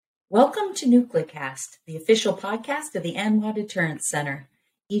Welcome to NucleCast, the official podcast of the ANWA Deterrence Center.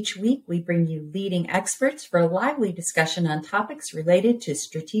 Each week, we bring you leading experts for a lively discussion on topics related to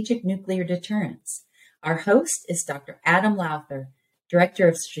strategic nuclear deterrence. Our host is Dr. Adam Lowther, Director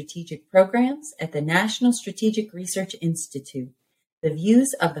of Strategic Programs at the National Strategic Research Institute. The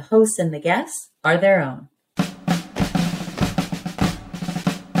views of the hosts and the guests are their own.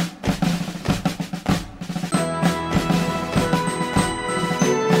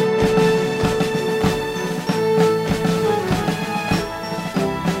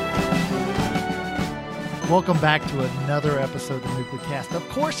 Welcome back to another episode of NucleCast. Of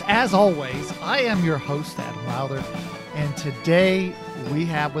course, as always, I am your host, Adam Lowther, and today we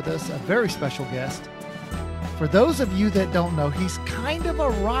have with us a very special guest. For those of you that don't know, he's kind of a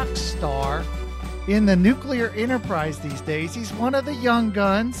rock star in the nuclear enterprise these days. He's one of the young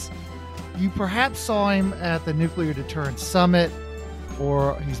guns. You perhaps saw him at the Nuclear Deterrence Summit,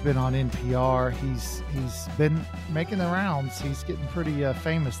 or he's been on NPR. He's been making the rounds. He's getting pretty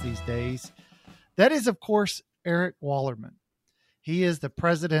famous these days. That is, of course, Eric Wollerman. He is the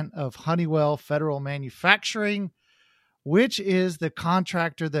president of Honeywell Federal Manufacturing, which is the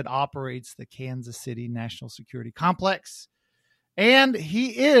contractor that operates the Kansas City National Security Complex. And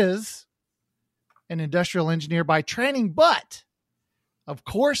he is an industrial engineer by training, but of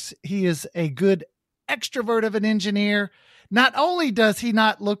course, he is a good extrovert of an engineer. Not only does he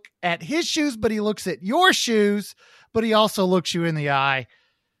not look at his shoes, but he looks at your shoes, but he also looks you in the eye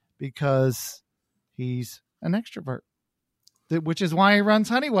because he's an extrovert, which is why he runs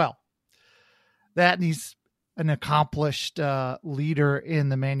Honeywell. That, and he's an accomplished leader in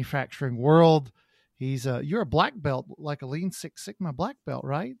the manufacturing world. You're a black belt, like a Lean Six Sigma black belt,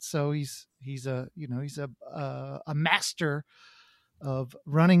 right? So he's a master of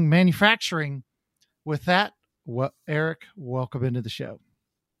running manufacturing. With that, Eric, welcome into the show.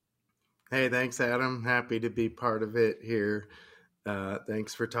 Hey, thanks, Adam. Happy to be part of it here.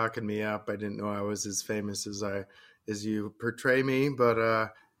 Thanks for talking me up. I didn't know I was as famous as you portray me, but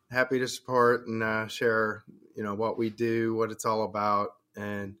happy to support and share, what we do, what it's all about,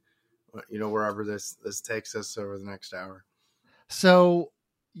 and wherever this takes us over the next hour. So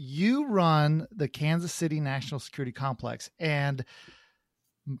you run the Kansas City National Security Complex, and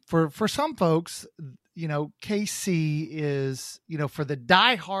for some folks, KC is, for the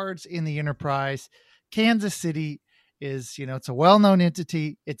diehards in the enterprise, Kansas City is, it's a well-known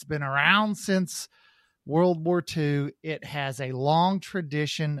entity. It's been around since World War II. It has a long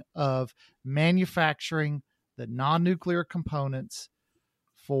tradition of manufacturing the non-nuclear components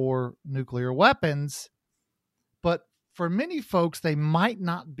for nuclear weapons. But for many folks, they might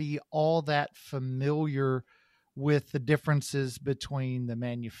not be all that familiar with the differences between the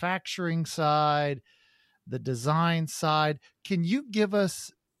manufacturing side, the design side. Can you give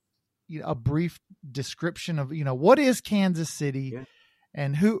us a brief description of, what is Kansas City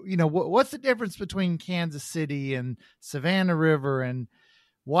and who, what's the difference between Kansas City and Savannah River and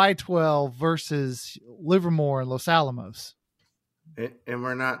Y-12 versus Livermore and Los Alamos? And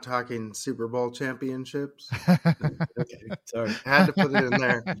we're not talking Super Bowl championships. Okay, sorry. I had to put it in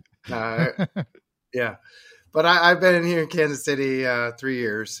there. Yeah. But I've been here in Kansas City 3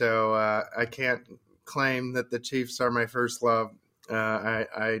 years, so I can't claim that the Chiefs are my first love.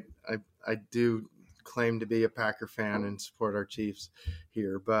 I do claim to be a Packer fan and support our Chiefs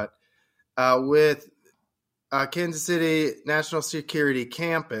here. But with Kansas City National Security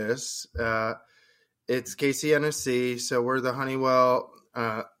Campus, it's KCNSC. So we're the Honeywell.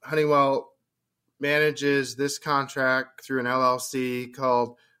 Honeywell manages this contract through an LLC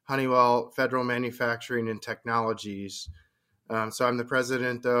called Honeywell Federal Manufacturing and Technologies. So I'm the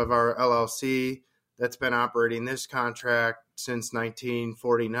president of our LLC that's been operating this contract since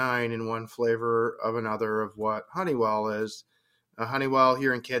 1949 in one flavor of another of what Honeywell is. Honeywell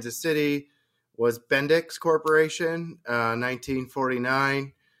here in Kansas City was Bendix Corporation,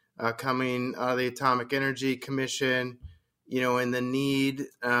 1949, coming out of the Atomic Energy Commission, and the need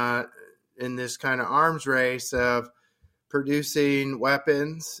in this kind of arms race of producing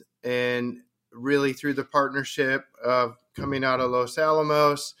weapons, and really through the partnership of coming out of Los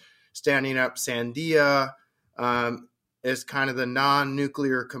Alamos, standing up Sandia as kind of the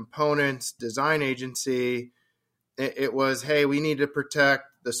non-nuclear components design agency. It was, hey, we need to protect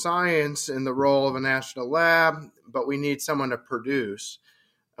the science and the role of a national lab, but we need someone to produce.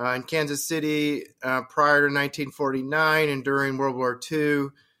 In Kansas City, prior to 1949 and during World War II,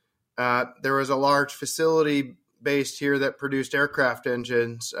 there was a large facility based here that produced aircraft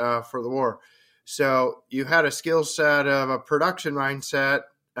engines for the war. So you had a skill set of a production mindset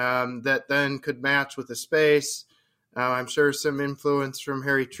that then could match with the space I'm sure some influence from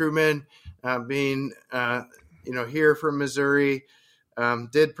Harry Truman being, here from Missouri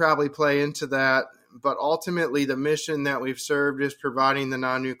did probably play into that. But ultimately, the mission that we've served is providing the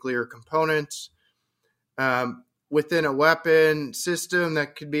non-nuclear components within a weapon system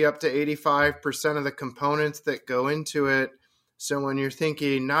that could be up to 85% of the components that go into it. So when you're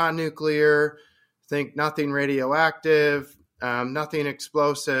thinking non-nuclear, think nothing radioactive, nothing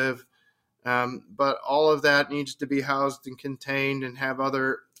explosive, but all of that needs to be housed and contained and have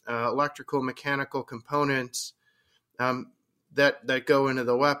other electrical, mechanical components that go into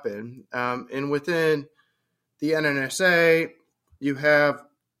the weapon. And within the NNSA, you have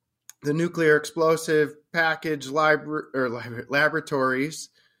the nuclear explosive package laboratories.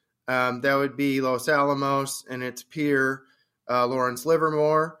 That would be Los Alamos and its peer, Lawrence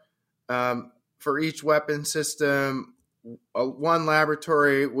Livermore. For each weapon system, one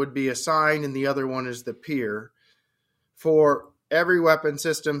laboratory would be assigned and the other one is the peer. For every weapon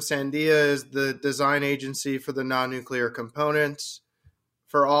system, Sandia is the design agency for the non-nuclear components.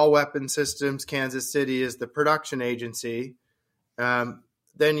 For all weapon systems, Kansas City is the production agency.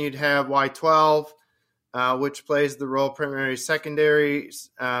 Then you'd have Y12, which plays the role primary, secondary,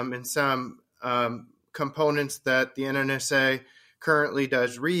 in some components that the NNSA currently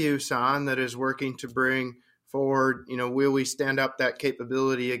does reuse on, that is working to bring forward, will we stand up that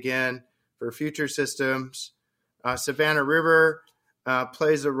capability again for future systems? Savannah River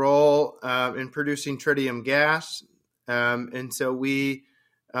plays a role in producing tritium gas. And so we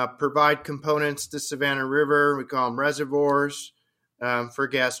provide components to Savannah River. We call them reservoirs for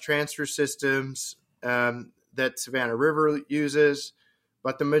gas transfer systems that Savannah River uses.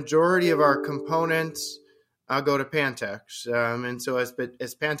 But the majority of our components go to Pantex. And so as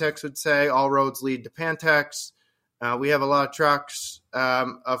Pantex would say, all roads lead to Pantex. We have a lot of trucks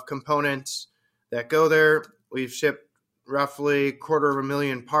of components that go there. We've shipped roughly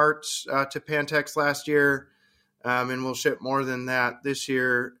 250,000 parts to Pantex last year, and we'll ship more than that this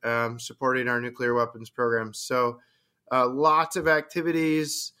year, supporting our nuclear weapons programs. So lots of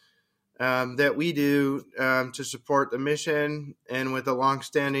activities that we do to support the mission, and with a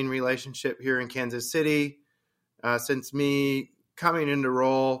longstanding relationship here in Kansas City. Since me coming into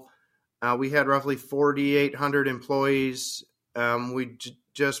role, we had roughly 4,800 employees. We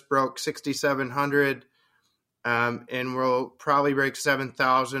just broke 6,700, and we'll probably break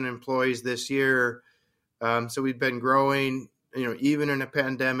 7,000 employees this year. So we've been growing, even in a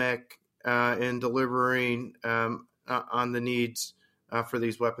pandemic, and delivering on the needs for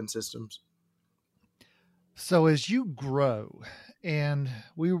these weapon systems. So as you grow, and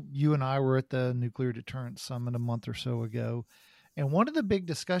you and I were at the Nuclear Deterrence Summit a month or so ago, and one of the big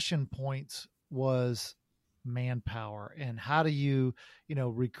discussion points was manpower and how do you,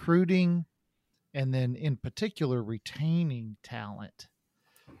 recruiting and then in particular retaining talent.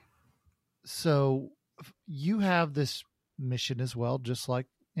 So you have this mission as well, just like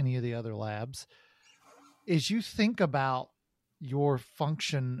any of the other labs. As you think about your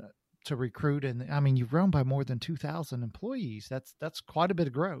function to recruit, and I mean, you've grown by more than 2,000 employees. That's quite a bit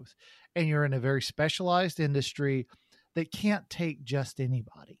of growth. And you're in a very specialized industry that can't take just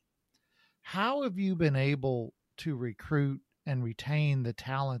anybody. How have you been able to recruit and retain the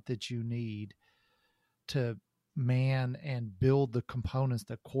talent that you need to man and build the components,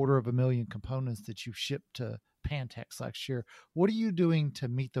 the 250,000 components that you've shipped to Pantex last year? What are you doing to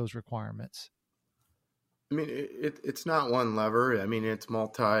meet those requirements? I mean, it's not one lever. I mean, it's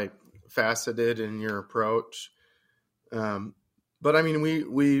multifaceted in your approach. But I mean,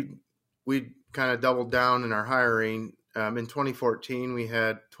 we kind of doubled down in our hiring. In 2014, we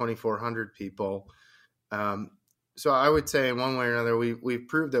had 2,400 people. So I would say in one way or another, we've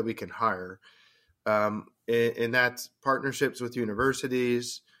proved that we can hire. And that's partnerships with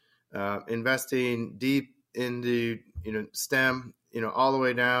universities, investing deep into, STEM, all the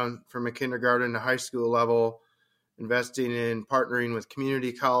way down from a kindergarten to high school level, investing in partnering with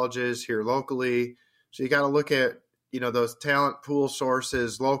community colleges here locally. So you got to look at, those talent pool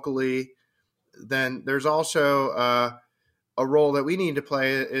sources locally. Then there's also a role that we need to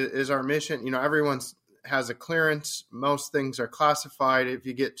play is our mission. Everyone has a clearance. Most things are classified. If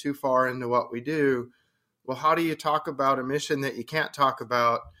you get too far into what we do, well, how do you talk about a mission that you can't talk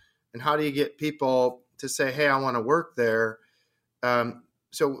about? And how do you get people to say, hey, I want to work there?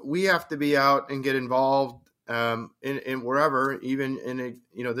 So we have to be out and get involved in wherever, even in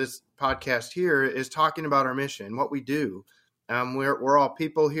this podcast here is talking about our mission, what we do. We're all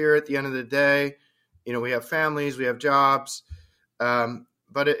people here at the end of the day. We have families, we have jobs,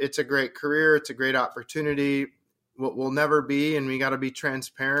 but it's a great career. It's a great opportunity. We'll never be, and we got to be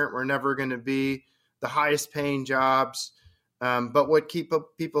transparent. We're never going to be the highest paying jobs. But what keep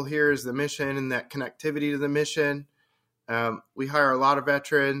people here is the mission and that connectivity to the mission. We hire a lot of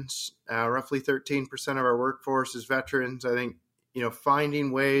veterans. Roughly 13% of our workforce is veterans. I think,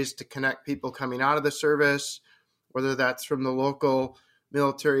 finding ways to connect people coming out of the service, whether that's from the local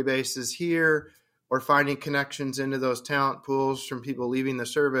military bases here or finding connections into those talent pools from people leaving the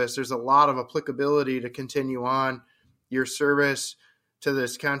service. There's a lot of applicability to continue on your service to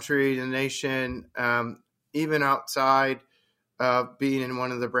this country, the nation, even outside of being in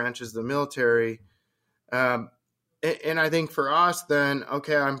one of the branches of the military. And I think for us then,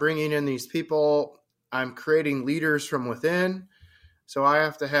 okay, I'm bringing in these people, I'm creating leaders from within. So I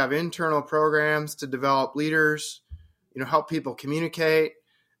have to have internal programs to develop leaders, help people communicate,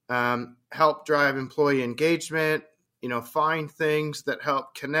 help drive employee engagement, find things that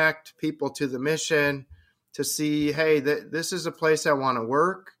help connect people to the mission to see, hey, this is a place I want to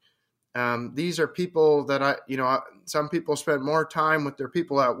work. These are people that some people spend more time with their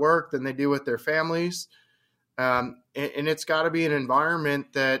people at work than they do with their families. And it's got to be an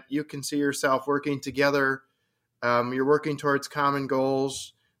environment that you can see yourself working together. You're working towards common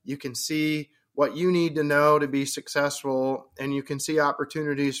goals. You can see what you need to know to be successful, and you can see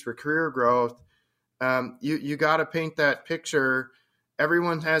opportunities for career growth. You got to paint that picture.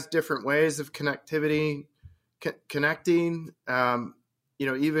 Everyone has different ways of connectivity, connecting.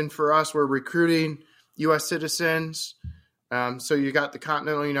 Even for us, we're recruiting U.S. citizens. So you got the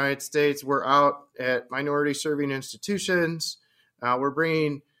continental United States. We're out at minority serving institutions. We're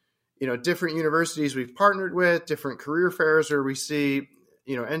bringing, different universities we've partnered with, different career fairs where we see,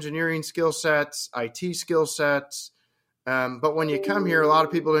 engineering skill sets, IT skill sets. But when you come here, a lot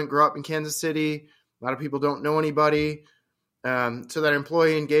of people didn't grow up in Kansas City. A lot of people don't know anybody. So that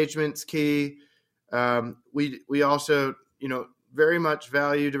employee engagement's key. We also, very much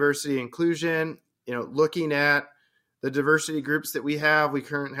value diversity inclusion, looking at the diversity groups that we have. We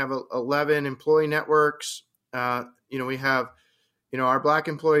currently have 11 employee networks. We have, our Black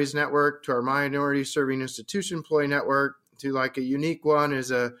employees network to our minority serving institution employee network to like a unique one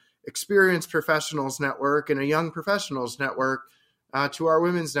is a experienced professionals network and a young professionals network to our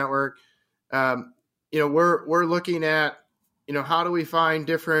women's network. We're looking at, how do we find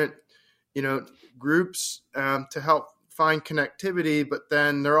different, groups to help find connectivity, but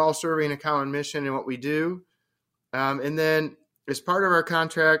then they're all serving a common mission in what we do. And then as part of our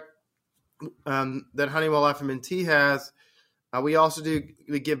contract that Honeywell FM&T has, we also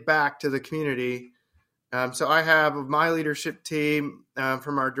we give back to the community. So I have my leadership team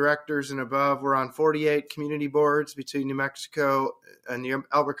from our directors and above. We're on 48 community boards between New Mexico and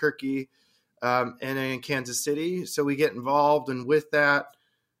Albuquerque and in Kansas City. So we get involved, and with that,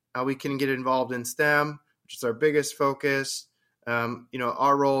 we can get involved in STEM, which is our biggest focus.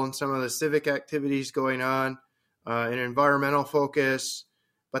 Our role in some of the civic activities going on, an environmental focus.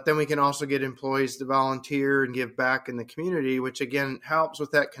 But then we can also get employees to volunteer and give back in the community, which again helps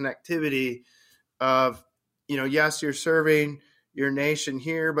with that connectivity of, yes, you're serving your nation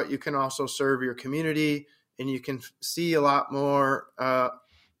here, but you can also serve your community, and you can see a lot more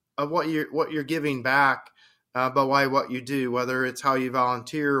of what you're giving back by what you do, whether it's how you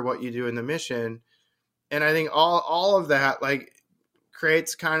volunteer or what you do in the mission. And I think all of that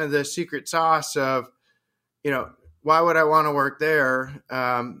creates kind of the secret sauce of, why would I want to work there?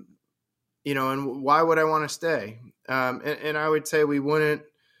 And why would I want to stay? And I would say we wouldn't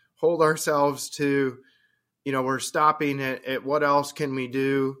hold ourselves to, we're stopping at what else can we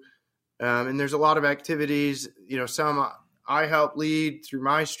do? And there's a lot of activities, some I help lead through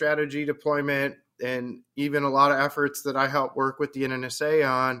my strategy deployment, and even a lot of efforts that I help work with the NNSA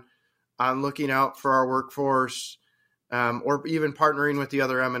on looking out for our workforce, or even partnering with the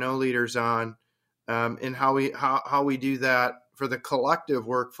other M&O leaders on, and how we do that for the collective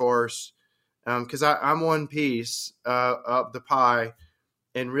workforce. Because I'm one piece of the pie,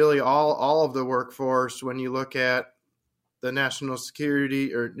 and really all of the workforce, when you look at the national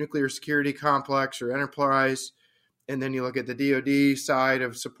security or nuclear security complex or enterprise, and then you look at the DoD side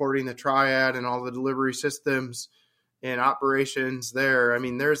of supporting the triad and all the delivery systems and operations there. I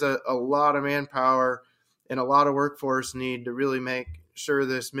mean, there's a lot of manpower and a lot of workforce need to really make sure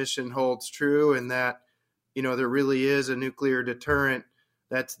this mission holds true, and that, there really is a nuclear deterrent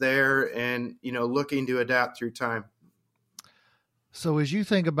that's there and, looking to adapt through time. So as you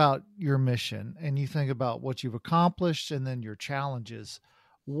think about your mission and you think about what you've accomplished and then your challenges,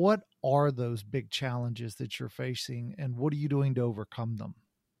 what are those big challenges that you're facing, and what are you doing to overcome them?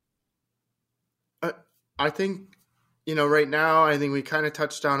 I think, right now, I think we kind of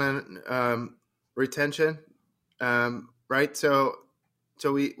touched on retention, right? So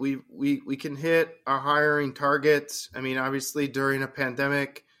So we can hit our hiring targets. I mean, obviously during a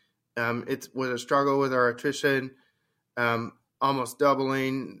pandemic, it was a struggle with our attrition, almost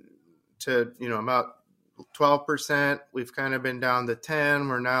doubling to, about 12%. We've kind of been down to 10.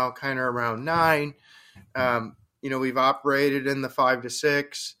 We're now kind of around 9. We've operated in the 5 to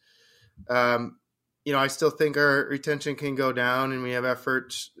 6. I still think our retention can go down, and we have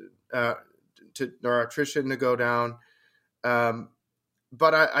efforts to our attrition to go down.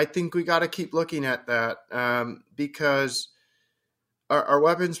 But I think we got to keep looking at that because our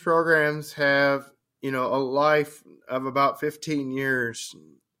weapons programs have, a life of about 15 years,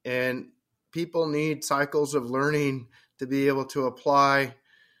 and people need cycles of learning to be able to apply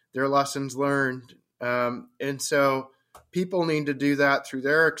their lessons learned. And so people need to do that through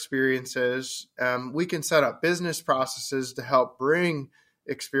their experiences. We can set up business processes to help bring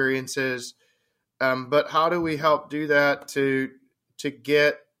experiences, but how do we help do that to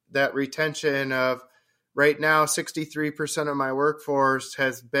get that retention of right now, 63% of my workforce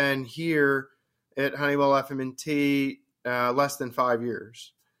has been here at Honeywell FM&T less than 5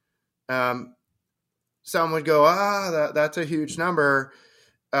 years. Some would go, that's a huge number.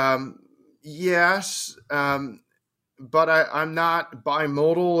 Yes, but I'm not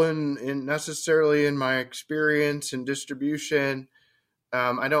bimodal in necessarily in my experience and distribution.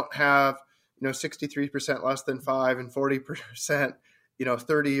 I don't have 63% less than 5 and 40%,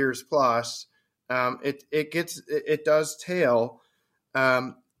 30 years plus. It does tail.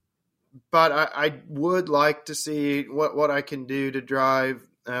 But I would like to see what I can do to drive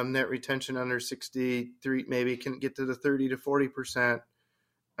net retention under 63, maybe can get to the 30 to 40%.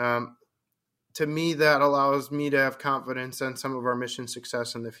 To me, that allows me to have confidence on some of our mission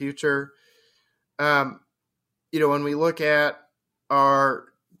success in the future. When we look at our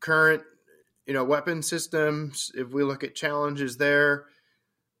current, weapon systems, if we look at challenges there,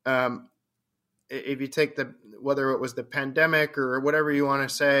 if you take whether it was the pandemic or whatever you want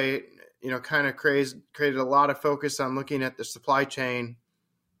to say, kind of created a lot of focus on looking at the supply chain.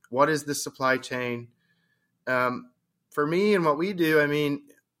 What is the supply chain? For me and what we do, I mean,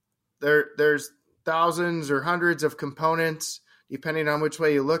 there's thousands or hundreds of components, depending on which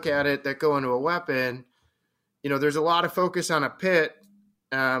way you look at it, that go into a weapon. There's a lot of focus on a pit,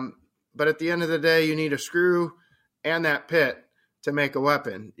 but at the end of the day, you need a screw and that pit to make a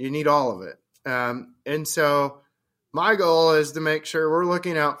weapon. You need all of it. And so my goal is to make sure we're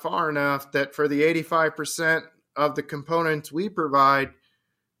looking out far enough that for the 85% of the components we provide,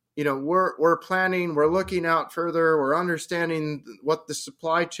 we're planning, we're looking out further, we're understanding what the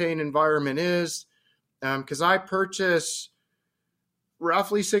supply chain environment is. Because I purchase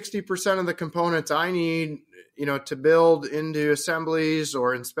roughly 60% of the components I need, to build into assemblies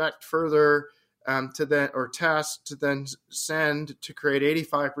or inspect further, to then or test to then send to create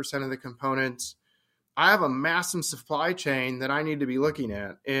 85% of the components. I have a massive supply chain that I need to be looking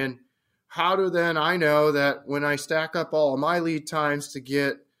at. And how do then I know that when I stack up all of my lead times to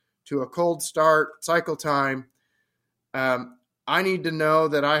get to a cold start cycle time, I need to know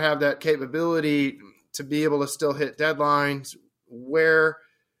that I have that capability to be able to still hit deadlines. Where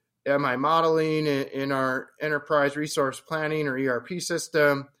am I modeling in our enterprise resource planning or ERP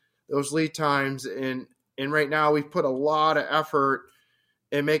system, those lead times? And right now we've put a lot of effort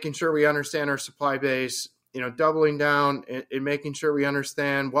in making sure we understand our supply base, doubling down and making sure we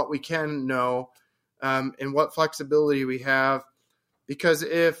understand what we can know, and what flexibility we have. Because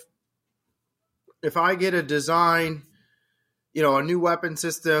if I get a design, a new weapon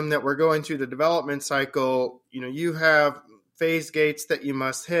system that we're going through the development cycle, you have phase gates that you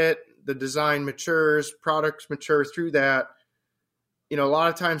must hit, the design matures, products mature through that. A lot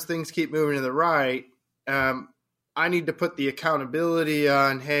of times things keep moving to the right. I need to put the accountability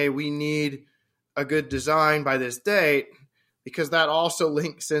on, hey, we need a good design by this date, because that also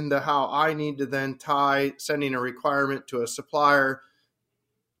links into how I need to then tie sending a requirement to a supplier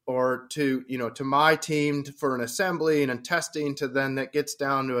or to my team for an assembly and a testing to then that gets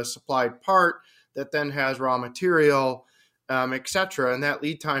down to a supplied part that then has raw material, et cetera. And that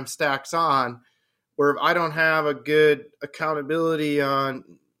lead time stacks on, where if I don't have a good accountability on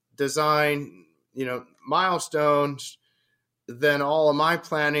design, milestones, then all of my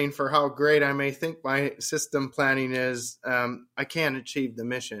planning for how great I may think my system planning is, I can't achieve the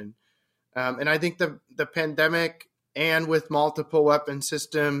mission. And I think the pandemic, and with multiple weapon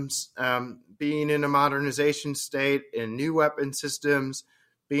systems being in a modernization state and new weapon systems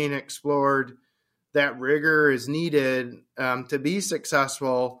being explored, that rigor is needed to be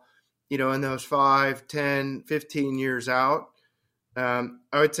successful, in those 5, 10, 15 years out. I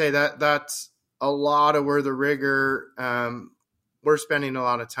would say that's a lot of where the rigor we're spending a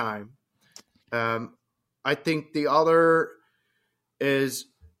lot of time. I think the other is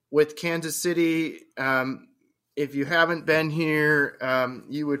with Kansas City. If you haven't been here,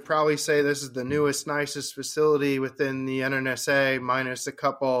 you would probably say this is the newest, nicest facility within the NNSA, minus a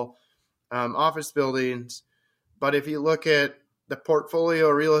couple office buildings. But if you look at the portfolio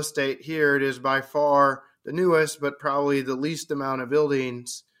real estate here, it is by far the newest, but probably the least amount of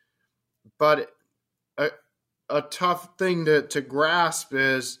buildings. But a tough thing to grasp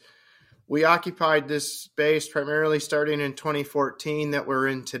is we occupied this space primarily starting in 2014 that we're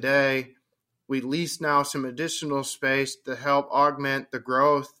in today. We lease now some additional space to help augment the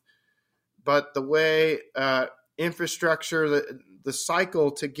growth. But the way infrastructure, the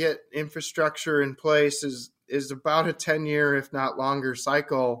cycle to get infrastructure in place is about a 10-year, if not longer,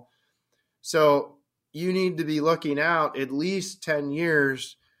 cycle. So you need to be looking out at least 10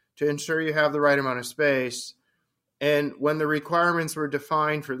 years to ensure you have the right amount of space. And when the requirements were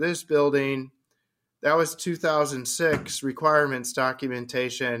defined for this building, that was 2006 requirements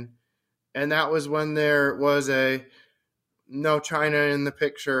documentation. And that was when there was no China in the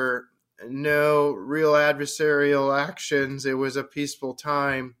picture, no real adversarial actions. It was a peaceful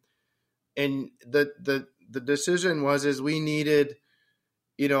time. And the decision was we needed,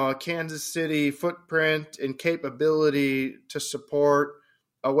 a Kansas City footprint and capability to support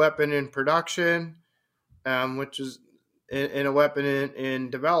a weapon in production, which is in a weapon in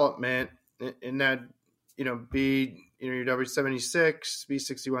development, and that, be, your W-76,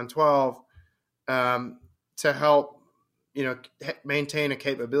 B-6112, to help, maintain a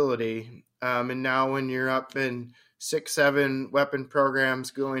capability. And now when you're up in 6-7 weapon programs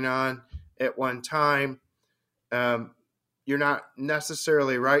going on at one time, you're not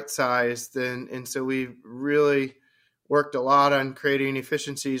necessarily right-sized. And so we've really worked a lot on creating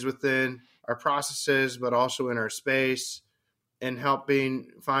efficiencies within our processes, but also in our space, and helping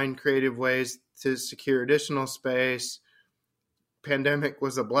find creative ways to secure additional space. Pandemic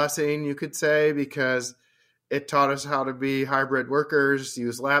was a blessing, you could say, because it taught us how to be hybrid workers,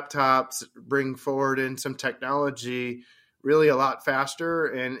 use laptops, bring forward in some technology really a lot faster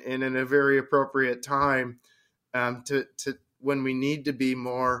and in a very appropriate time to when we need to be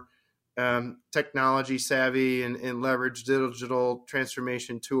more technology savvy and leverage digital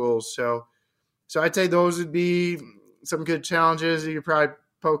transformation tools. So I'd say those would be some good challenges you could probably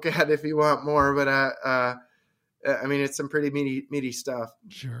poke at if you want more, but it's some pretty meaty stuff.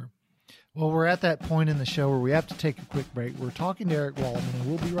 Sure. Well, we're at that point in the show where we have to take a quick break. We're talking to Eric Wollerman, and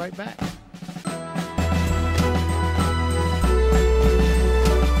we'll be right back.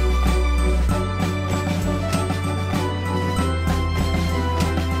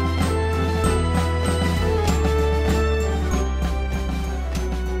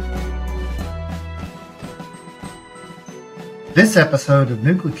 This episode of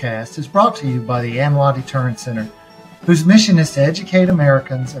NucleCast is brought to you by the ANWA Deterrence Center, whose mission is to educate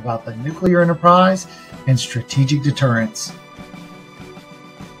Americans about the nuclear enterprise and strategic deterrence.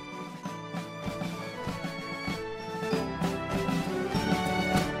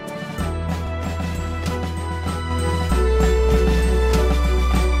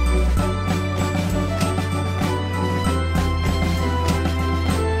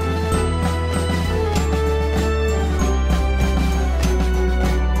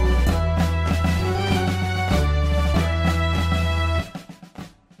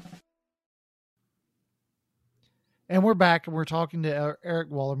 And we're back, and we're talking to Eric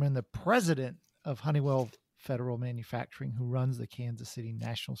Wollerman, the president of Honeywell Federal Manufacturing, who runs the Kansas City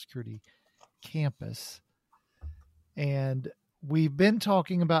National Security Campus. And we've been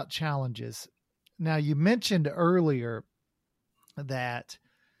talking about challenges. Now, you mentioned earlier that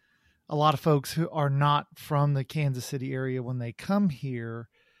a lot of folks who are not from the Kansas City area, when they come here,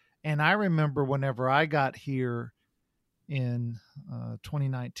 and I remember whenever I got here in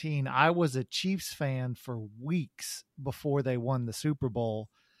 2019, I was a Chiefs fan for weeks before they won the Super Bowl.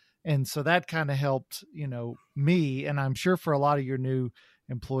 And so that kind of helped, me, and I'm sure for a lot of your new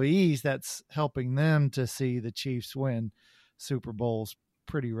employees, that's helping them to see the Chiefs win Super Bowls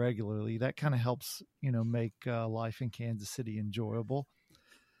pretty regularly. That kind of helps, make life in Kansas City enjoyable.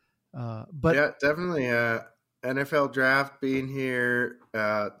 But yeah, definitely. NFL draft being here,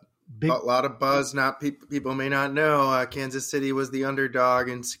 a lot of buzz. People may not know Kansas City was the underdog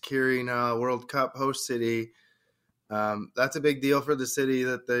in securing a World Cup host city. That's a big deal for the city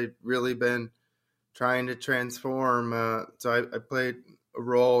that they've really been trying to transform. So I played a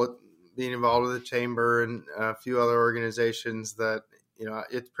role being involved with the chamber and a few other organizations that,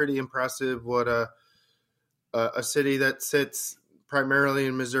 it's pretty impressive what a city that sits primarily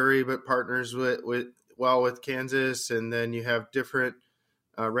in Missouri, but partners with well with Kansas, and then you have different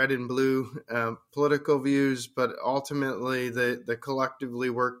red and blue political views, but ultimately they collectively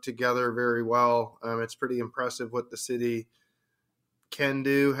work together very well. It's pretty impressive what the city can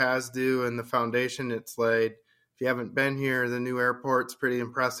do, has do, and the foundation it's laid. If you haven't been here, the new airport's pretty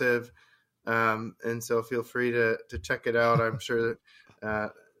impressive, and so feel free to check it out. I'm sure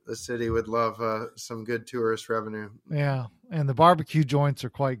that the city would love some good tourist revenue. Yeah, and the barbecue joints are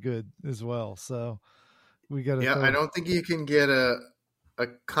quite good as well. So we got to. Yeah, I don't think you can get a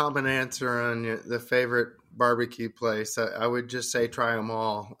common answer on the favorite barbecue place. I would just say try them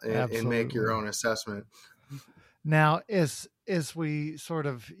all and make your own assessment. Now, as we sort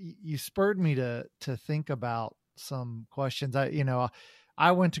of, you spurred me to think about some questions.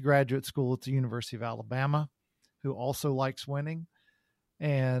 I went to graduate school at the University of Alabama, who also likes winning.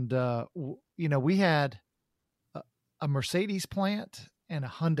 And, we had a Mercedes plant and a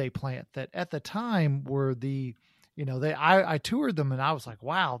Hyundai plant that at the time were I toured them and I was like,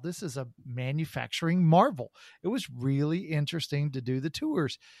 wow, this is a manufacturing marvel. It was really interesting to do the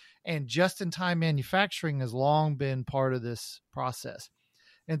tours, and just-in-time manufacturing has long been part of this process.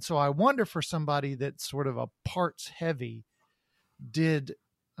 And so I wonder, for somebody that's sort of a parts heavy, did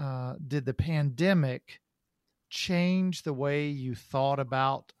the pandemic change the way you thought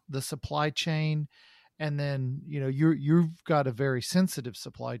about the supply chain? And then, you've got a very sensitive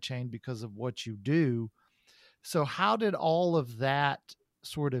supply chain because of what you do. So how did all of that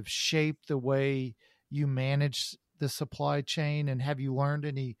sort of shape the way you manage the supply chain? And have you learned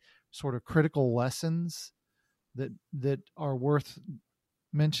any sort of critical lessons that are worth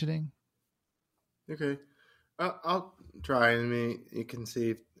mentioning? Okay. I'll try, and you can see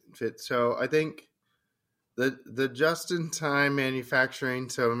if it fits. So I think the just-in-time manufacturing,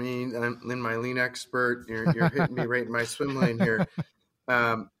 so I'm in my lean expert, you're hitting me right in my swim lane here.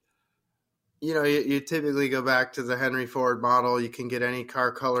 You typically go back to the Henry Ford model. You can get any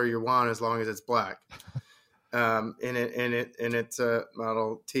car color you want as long as it's black. And it's a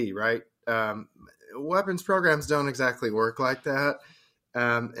Model T, right? Weapons programs don't exactly work like that.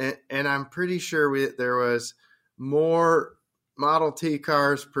 And I'm pretty sure there was more Model T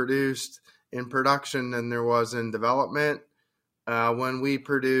cars produced in production than there was in development. When we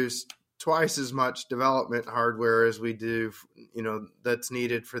produced twice as much development hardware as we do, that's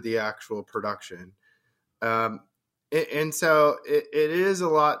needed for the actual production. And so it is a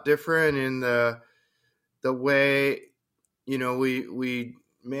lot different in the way, we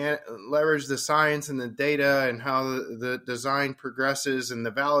leverage the science and the data and how the design progresses and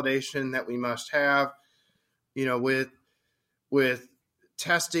the validation that we must have, with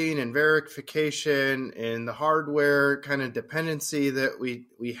testing and verification and the hardware kind of dependency that we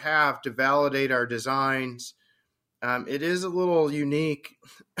have to validate our designs. It is a little unique,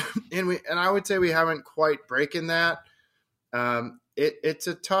 and I would say we haven't quite broken that. It's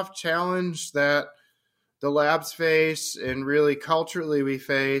a tough challenge that the labs face, and really culturally we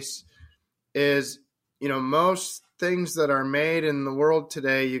face, is, most things that are made in the world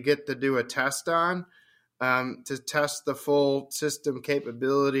today, you get to do a test on, to test the full system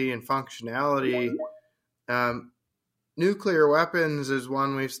capability and functionality. Nuclear weapons is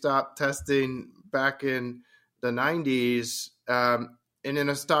one we've stopped testing back in the 90s. And in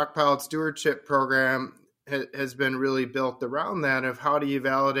a stockpiled stewardship program has been really built around that, of how do you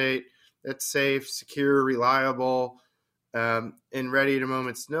validate that's safe, secure, reliable, and ready at a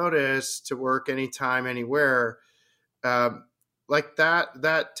moment's notice to work anytime, anywhere. Like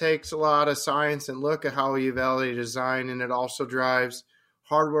that takes a lot of science and look at how you validate design, and it also drives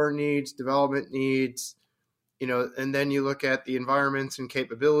hardware needs, development needs, and then you look at the environments and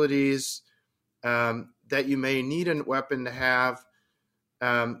capabilities that you may need a weapon to have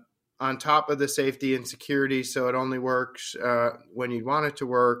on top of the safety and security, so it only works when you want it to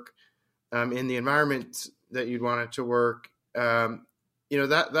work, in the environment that you'd want it to work. That's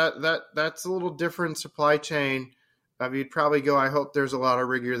a little different supply chain. You'd probably go, I hope there's a lot of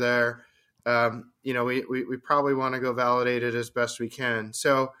rigor there. We probably want to go validate it as best we can.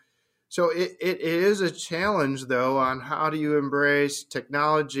 So it is a challenge, though, on how do you embrace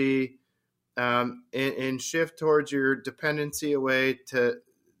technology and shift towards your dependency away to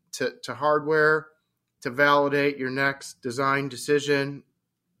hardware to validate your next design decision.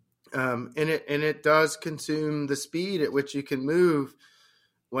 And it does consume the speed at which you can move,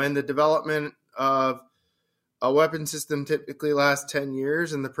 when the development of a weapon system typically lasts 10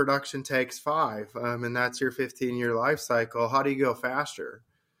 years and the production takes 5. And that's your 15-year life cycle. How do you go faster?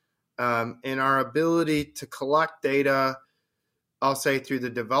 And our ability to collect data, I'll say through the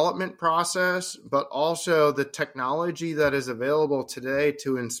development process, but also the technology that is available today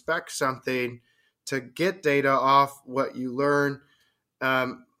to inspect something to get data off what you learn.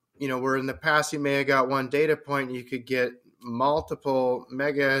 Where in the past you may have got one data point, you could get multiple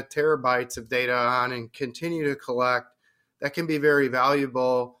mega terabytes of data on and continue to collect. That can be very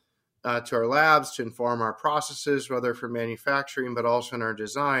valuable to our labs to inform our processes, whether for manufacturing, but also in our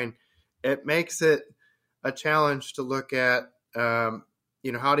design. It makes it a challenge to look at, how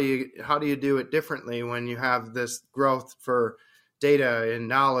do you do it differently when you have this growth for data and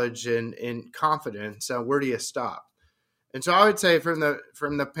knowledge and confidence? Where do you stop? And so I would say from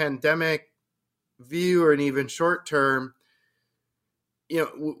the pandemic view, or an even short term,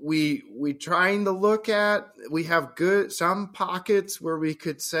 we trying to look at, we have some pockets where we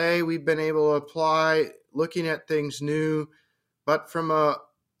could say we've been able to apply looking at things new, but from a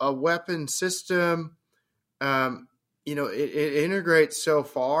weapon system, it integrates so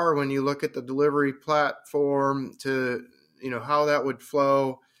far when you look at the delivery platform to, how that would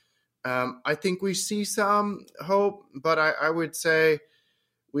flow. I think we see some hope, but I would say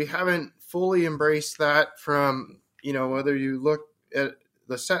we haven't fully embraced that from, whether you look at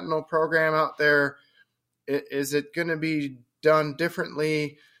the Sentinel program out there, is it going to be done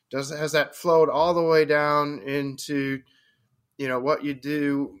differently? Has that flowed all the way down into, what you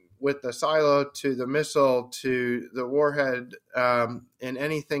do with the silo to the missile to the warhead, and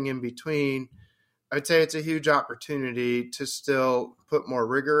anything in between? I'd say it's a huge opportunity to still put more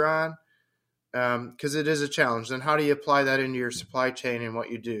rigor on, because it is a challenge. Then how do you apply that into your supply chain and what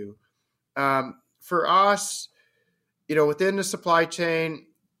you do? For us, within the supply chain,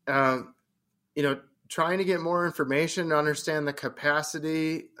 trying to get more information to understand the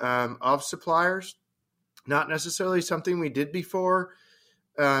capacity of suppliers, not necessarily something we did before,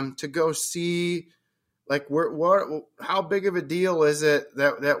 to go see like how big of a deal is it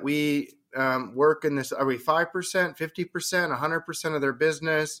that we work in this? Are we 5%, 50%, 100% of their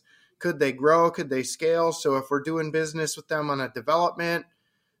business? Could they grow? Could they scale? So if we're doing business with them on a development,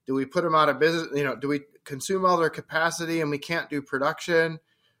 do we put them out of business? Do we consume all their capacity and we can't do production?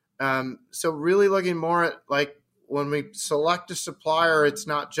 So really looking more at, like, when we select a supplier, it's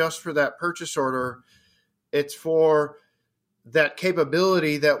not just for that purchase order. It's for that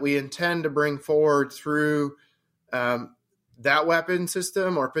capability that we intend to bring forward through that weapon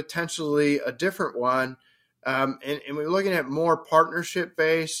system or potentially a different one. And we're looking at more partnership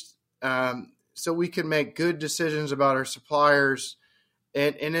based, so we can make good decisions about our suppliers.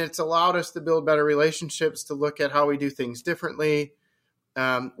 And it's allowed us to build better relationships, to look at how we do things differently,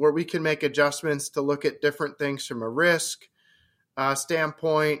 where we can make adjustments to look at different things from a risk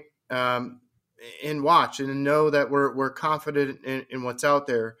standpoint, and watch and know that we're confident in what's out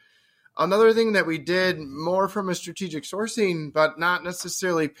there. Another thing that we did more from a strategic sourcing, but not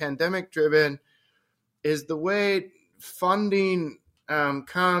necessarily pandemic driven, is the way funding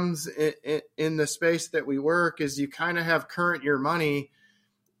comes in the space that we work is you kind of have current year money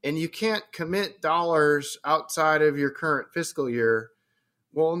and you can't commit dollars outside of your current fiscal year.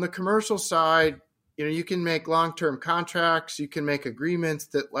 Well, on the commercial side, you can make long-term contracts, you can make agreements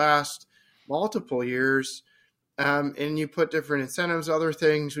that last multiple years, and you put different incentives, other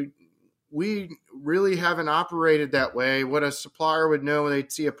things. We really haven't operated that way. What a supplier would know,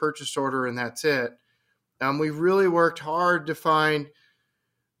 they'd see a purchase order and that's it. We've really worked hard to find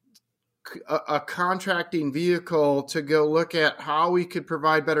a contracting vehicle to go look at how we could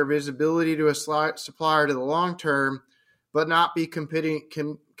provide better visibility to a supplier to the long term, but not be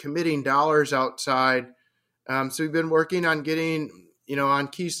committing dollars outside. So we've been working on getting, on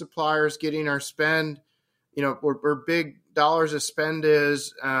key suppliers, getting our spend, where big dollars of spend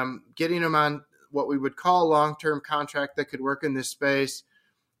is, getting them on what we would call a long-term contract that could work in this space,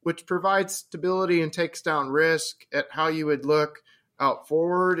 which provides stability and takes down risk at how you would look out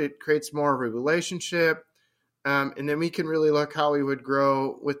forward. It creates more of a relationship. And then we can really look how we would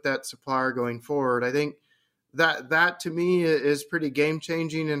grow with that supplier going forward. I think that to me is pretty game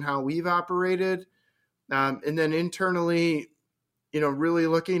changing in how we've operated. And then internally, really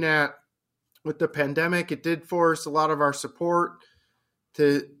looking at, with the pandemic, it did force a lot of our support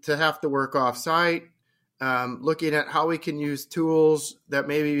to have to work off site. Looking at how we can use tools that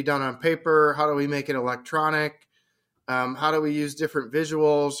maybe be done on paper. How do we make it electronic? How do we use different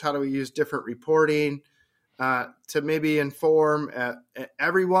visuals? How do we use different reporting to maybe inform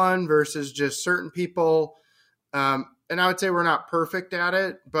everyone versus just certain people? And I would say we're not perfect at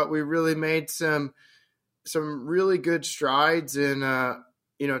it, but we really made some really good strides in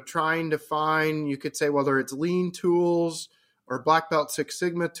trying to find, you could say, whether it's lean tools or Black Belt Six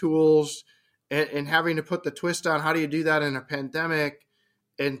Sigma tools, and having to put the twist on how do you do that in a pandemic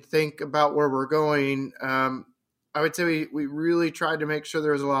and think about where we're going. I would say we really tried to make sure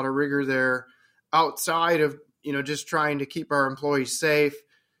there was a lot of rigor there. outside of, just trying to keep our employees safe.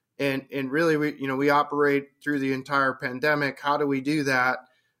 And really, we operate through the entire pandemic. How do we do that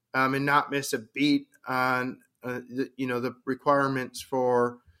and not miss a beat on, the requirements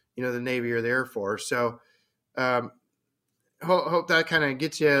for, the Navy or the Air Force? So hope that kind of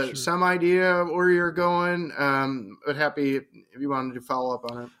gets you some idea of where you're going. But happy if you wanted to follow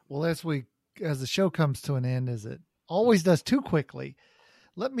up on it. Well, as the show comes to an end, as it always does too quickly,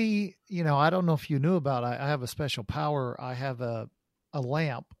 let me, I don't know if you knew about, I have a special power. I have a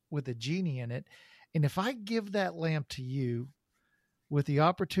lamp with a genie in it. And if I give that lamp to you with the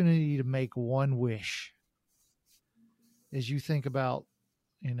opportunity to make one wish, as you think about,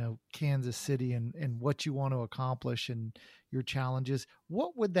 Kansas City and what you want to accomplish and your challenges,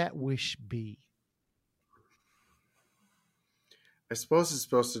 what would that wish be? I suppose it's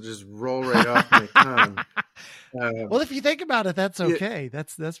supposed to just roll right off my tongue. Well, if you think about it, that's okay.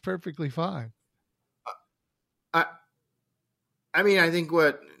 That's perfectly fine. I think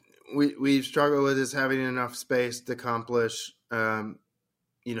what we've struggled with is having enough space to accomplish, the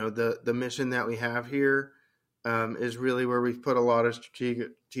mission that we have here is really where we've put a lot of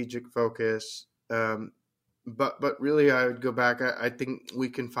strategic focus. But really, I would go back. I think we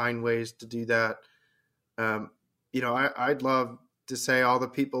can find ways to do that. I'd love to say all the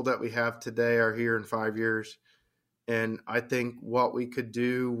people that we have today are here in 5 years. And I think what we could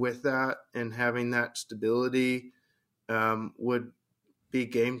do with that and having that stability would be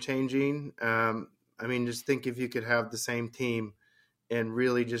game changing. Just think if you could have the same team and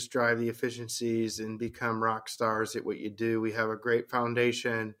really just drive the efficiencies and become rock stars at what you do. We have a great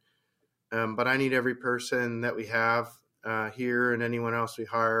foundation, but I need every person that we have here and anyone else we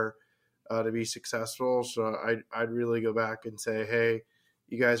hire to be successful. So I'd really go back and say, hey,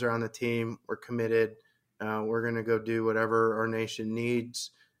 you guys are on the team. We're committed. We're going to go do whatever our nation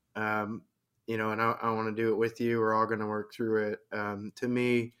needs. And I want to do it with you. We're all going to work through it. To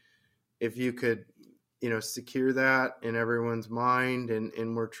me, if you could, secure that in everyone's mind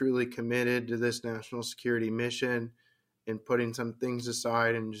and we're truly committed to this national security mission and putting some things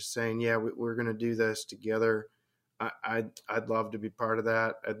aside and just saying, yeah, we're going to do this together. I'd love to be part of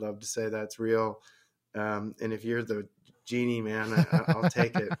that. I'd love to say that's real. And if you're the genie, man, I'll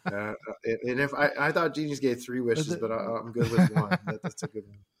take it. And if I thought genies gave 3 wishes, but I'm good with one. That's a good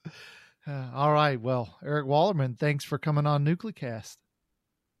one. All right. Well, Eric Wollerman, thanks for coming on NucleCast.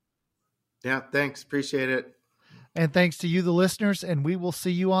 Yeah, thanks. Appreciate it. And thanks to you, the listeners, and we will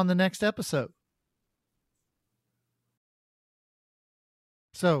see you on the next episode.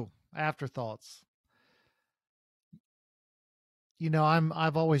 So, afterthoughts.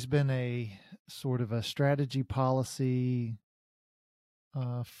 I've always been a sort of a strategy policy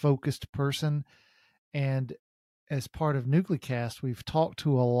focused person. And as part of NucleCast, we've talked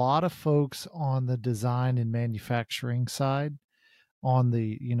to a lot of folks on the design and manufacturing side, on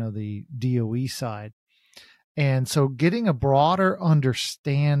the DOE side. And so getting a broader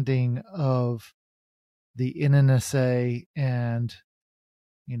understanding of the NNSA and,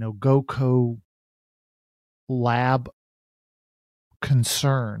 GOCO lab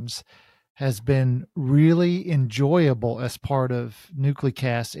concerns has been really enjoyable as part of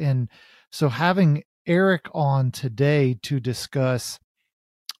NucleCast. And so having Eric on today to discuss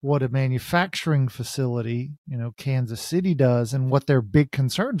what a manufacturing facility, Kansas City does and what their big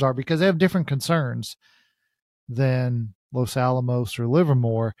concerns are, because they have different concerns than Los Alamos or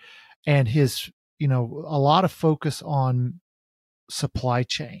Livermore, and his, a lot of focus on supply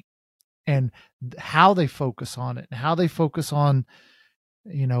chain and how they focus on it and how they focus on,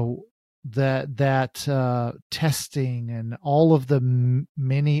 that testing and all of the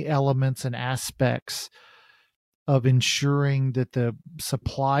many elements and aspects of ensuring that the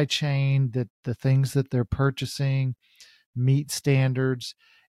supply chain, that the things that they're purchasing meet standards.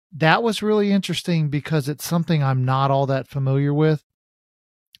 That was really interesting because it's something I'm not all that familiar with.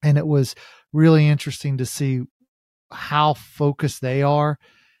 And it was really interesting to see how focused they are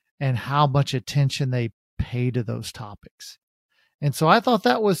and how much attention they pay to those topics. And so I thought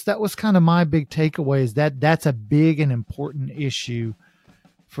that was kind of my big takeaway, is that that's a big and important issue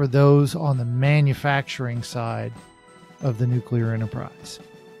for those on the manufacturing side of the nuclear enterprise.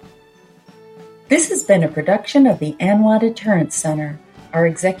 This has been a production of the ANWA Deterrence Center. Our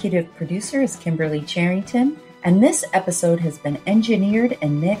executive producer is Kimberly Charrington, and this episode has been engineered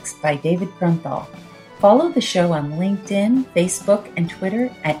and mixed by David Krumthal. Follow the show on LinkedIn, Facebook, and Twitter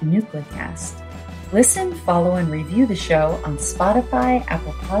at NucleCast. Listen, follow, and review the show on Spotify,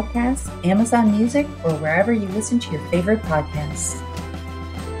 Apple Podcasts, Amazon Music, or wherever you listen to your favorite podcasts.